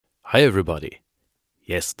Hi everybody!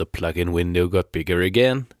 Yes, the plugin window got bigger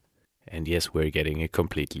again. And yes, we're getting a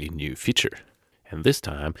completely new feature. And this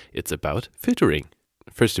time it's about filtering.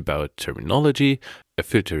 First about terminology. A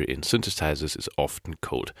filter in synthesizers is often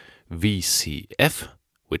called VCF,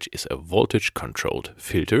 which is a voltage controlled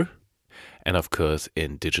filter. And of course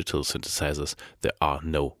in digital synthesizers there are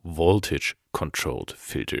no voltage controlled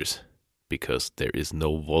filters because there is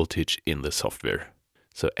no voltage in the software.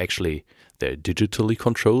 So actually they're digitally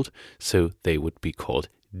controlled, so they would be called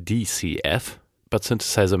DCF. But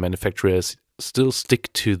synthesizer manufacturers still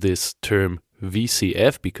stick to this term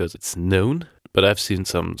VCF because it's known. But I've seen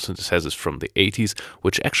some synthesizers from the 80s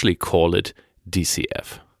which actually call it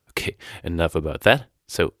DCF. Okay, enough about that.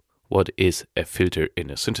 So what is a filter in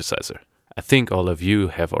a synthesizer? I think all of you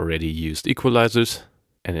have already used equalizers,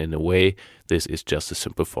 and in a way this is just a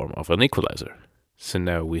simple form of an equalizer. So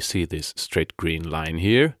now we see this straight green line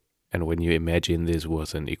here, and when you imagine this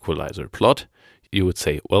was an equalizer plot, you would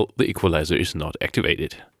say, well, the equalizer is not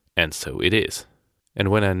activated. And so it is. And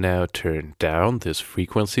when I now turn down this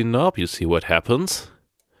frequency knob, you see what happens.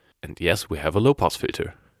 And yes, we have a low-pass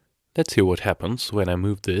filter. Let's hear what happens when I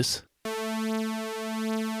move this.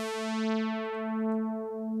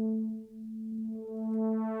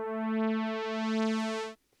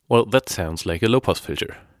 Well, that sounds like a low-pass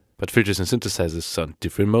filter. But filters and synthesizers sound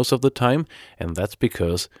different most of the time, and that's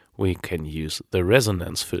because we can use the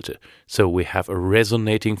resonance filter. So we have a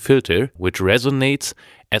resonating filter which resonates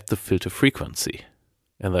at the filter frequency.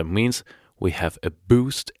 And that means we have a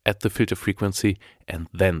boost at the filter frequency and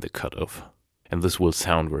then the cutoff. And this will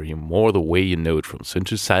sound very more the way you know it from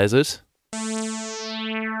synthesizers.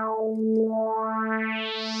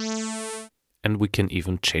 And we can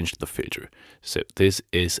even change the filter. So this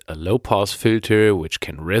is a low-pass filter which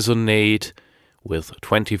can resonate with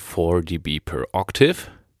 24 dB per octave.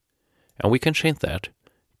 And we can change that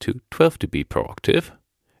to 12 dB per octave.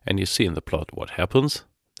 And you see in the plot what happens.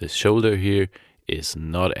 This shoulder here is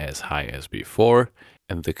not as high as before,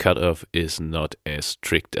 and the cutoff is not as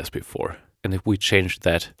strict as before. And if we change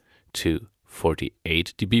that to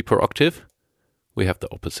 48 dB per octave, we have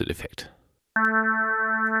the opposite effect.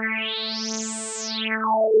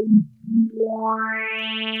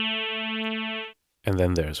 And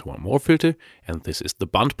then there's one more filter, and this is the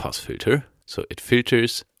bandpass filter. So it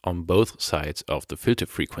filters on both sides of the filter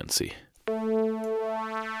frequency.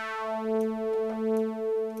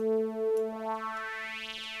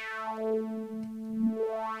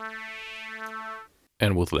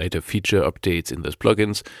 And with later feature updates in these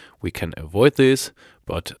plugins, we can avoid this,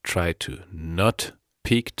 but try to not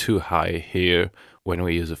peak too high here. When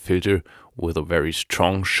we use a filter with a very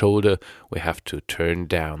strong shoulder, we have to turn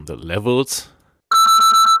down the levels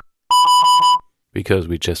because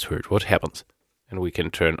we just heard what happens. And we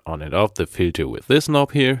can turn on and off the filter with this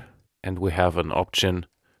knob here. And we have an option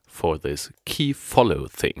for this key follow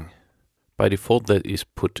thing. By default, that is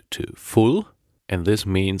put to full. And this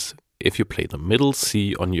means if you play the middle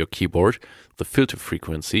C on your keyboard, the filter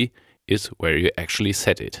frequency is where you actually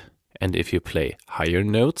set it. And if you play higher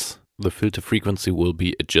notes, the filter frequency will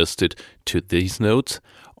be adjusted to these notes.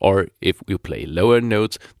 Or if you play lower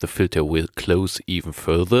notes, the filter will close even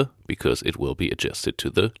further because it will be adjusted to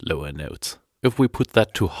the lower notes. If we put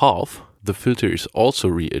that to half, the filter is also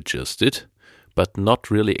readjusted, but not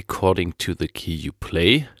really according to the key you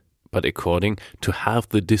play, but according to half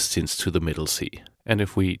the distance to the middle C. And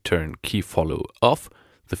if we turn key follow off,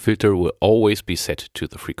 the filter will always be set to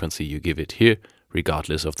the frequency you give it here,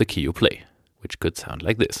 regardless of the key you play, which could sound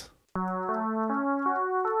like this.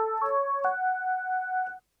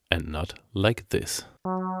 And not like this.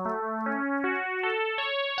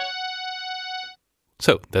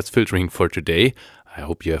 So that's filtering for today. I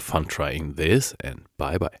hope you have fun trying this, and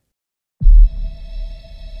bye bye.